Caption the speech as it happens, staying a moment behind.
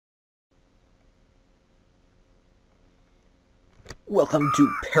Welcome to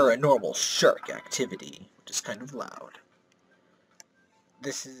Paranormal Shark Activity, which is kind of loud.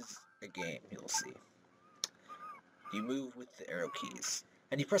 This is a game, you'll see. You move with the arrow keys,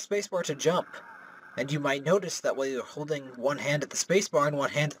 and you press spacebar to jump. And you might notice that while you're holding one hand at the spacebar and one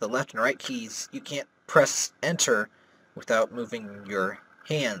hand at the left and right keys, you can't press enter without moving your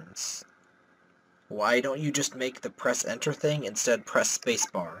hands. Why don't you just make the press enter thing instead press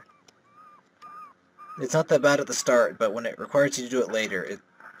spacebar? It's not that bad at the start, but when it requires you to do it later, it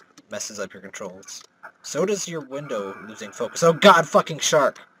messes up your controls. So does your window losing focus. Oh god, fucking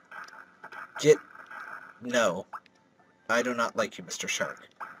shark! No. I do not like you, Mr. Shark.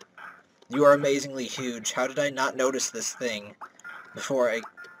 You are amazingly huge. How did I not notice this thing before I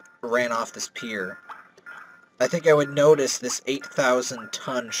ran off this pier? I think I would notice this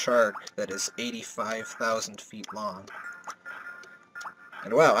 8,000-ton shark that is 85,000 feet long.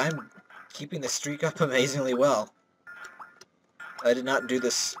 And wow, I'm keeping the streak up amazingly well. I did not do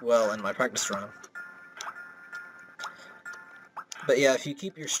this well in my practice run. But yeah, if you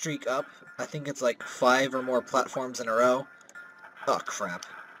keep your streak up, I think it's like 5 or more platforms in a row. Oh crap.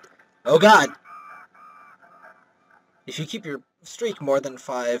 Oh god! If you keep your streak more than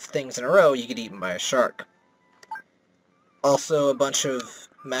 5 things in a row, you get eaten by a shark. Also, a bunch of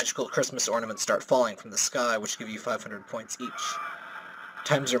magical Christmas ornaments start falling from the sky, which give you 500 points each.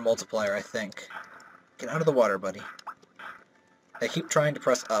 Times your multiplier, I think. Get out of the water, buddy. I keep trying to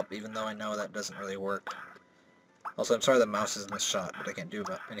press up, even though I know that doesn't really work. Also, I'm sorry the mouse is in this shot, but I can't do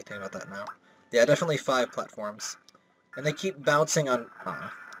anything about that now. Yeah, definitely 5 platforms. And they keep bouncing on...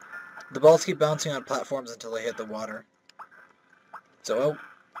 the balls keep bouncing on platforms until they hit the water. So, oh,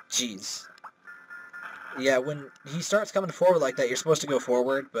 jeez. Yeah, when he starts coming forward like that, you're supposed to go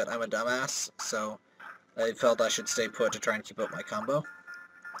forward, but I'm a dumbass, so I felt I should stay put to try and keep up my combo.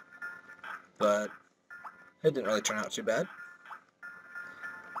 But it didn't really turn out too bad.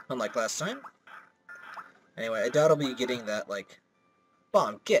 Unlike last time. Anyway, I doubt I'll be getting that, like,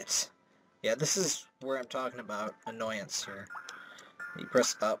 bomb, get! Yeah, this is where I'm talking about annoyance here. You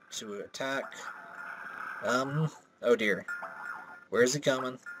press up to attack. Oh dear. Where is he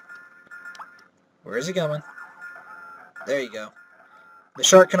coming? Where is he coming? There you go. The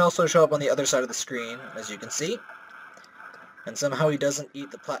shark can also show up on the other side of the screen, as you can see. And somehow he doesn't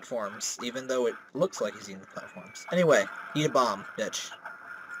eat the platforms, even though it looks like he's eating the platforms. Anyway, eat a bomb, bitch.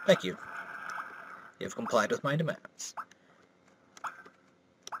 Thank you. You have complied with my demands.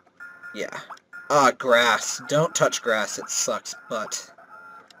 Yeah. Ah, grass. Don't touch grass, it sucks butt.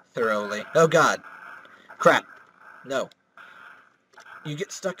 Thoroughly. Oh god. Crap. No. You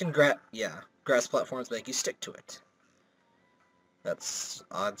get stuck in yeah. Grass platforms make you stick to it. That's an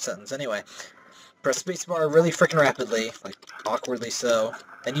odd sentence. Anyway. Press spacebar really freaking rapidly, like awkwardly so,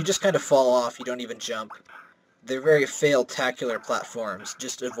 and you just kind of fall off, you don't even jump. They're very fail-tacular platforms,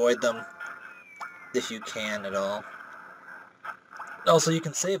 just avoid them if you can at all. Also, you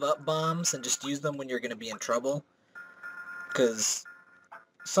can save up bombs and just use them when you're going to be in trouble, because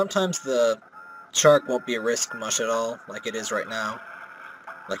sometimes the shark won't be a risk much at all, like it is right now.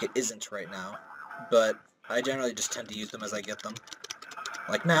 Like it isn't right now, but I generally just tend to use them as I get them.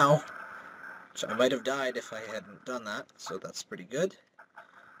 Like now. So I might have died if I hadn't done that, so that's pretty good.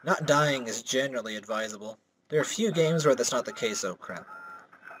 Not dying is generally advisable. There are a few games where that's not the case. Oh crap.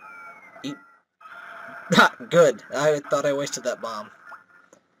 Eat. Ha! Good! I thought I wasted that bomb.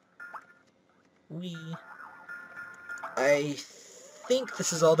 I think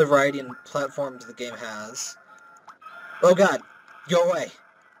this is all the variety in platforms the game has. Oh god! Go away!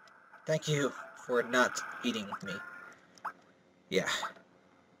 Thank you for not eating me. Yeah.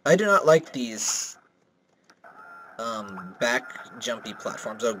 I do not like these, back jumpy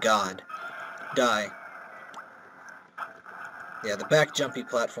platforms. Oh god. Die. Yeah, the back jumpy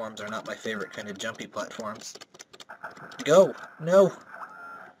platforms are not my favorite kind of jumpy platforms. Go! No!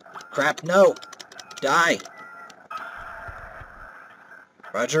 Crap, no! Die!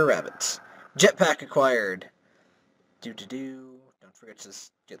 Roger Rabbit. Jetpack acquired! Do-do-do. Don't forget to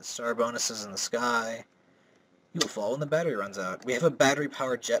get the star bonuses in the sky. You will fall when the battery runs out. We have a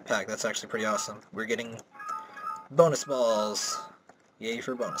battery-powered jetpack. That's actually pretty awesome. We're getting bonus balls. Yay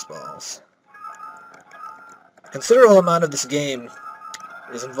for bonus balls. A considerable amount of this game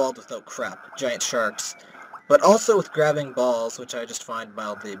is involved with, oh crap, giant sharks. But also with grabbing balls, which I just find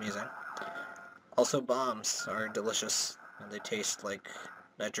mildly amusing. Also bombs are delicious, and they taste like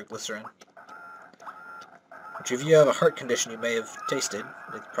nitroglycerin. Which if you have a heart condition you may have tasted.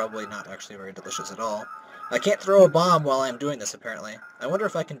 It's probably not actually very delicious at all. I can't throw a bomb while I'm doing this, apparently. I wonder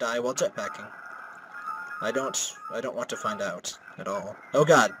if I can die while jetpacking. I don't want to find out at all. Oh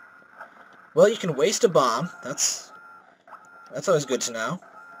god. Well, you can waste a bomb. That's That's always good to know.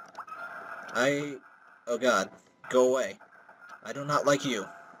 Oh god. Go away. I do not like you.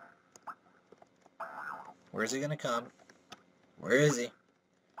 Where's he gonna come? Where is he?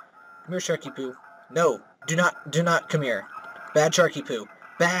 Come here, Sharky Poo. No, do not come here. Bad Sharky Poo.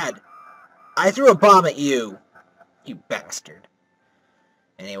 Bad! I threw a bomb at you! You bastard.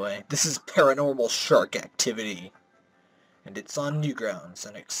 Anyway, this is paranormal shark activity. And it's on Newgrounds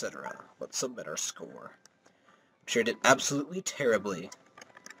and etc. Let's submit our score. I'm sure I did absolutely terribly.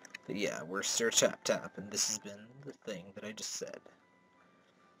 But yeah, we're Sir Tap Tap, and this has been the thing that I just said.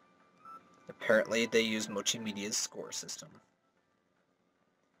 Apparently, they use Mochi Media's score system.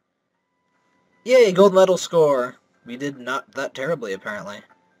 Yay, gold medal score! We did not that terribly, apparently.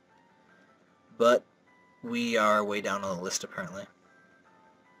 But we are way down on the list, apparently.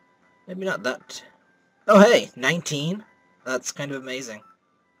 Maybe not that... Oh, hey! 19? That's kind of amazing.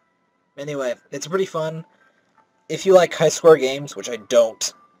 Anyway, it's pretty fun. If you like high-score games, which I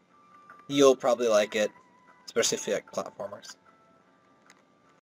don't, you'll probably like it. Especially if you like platformers.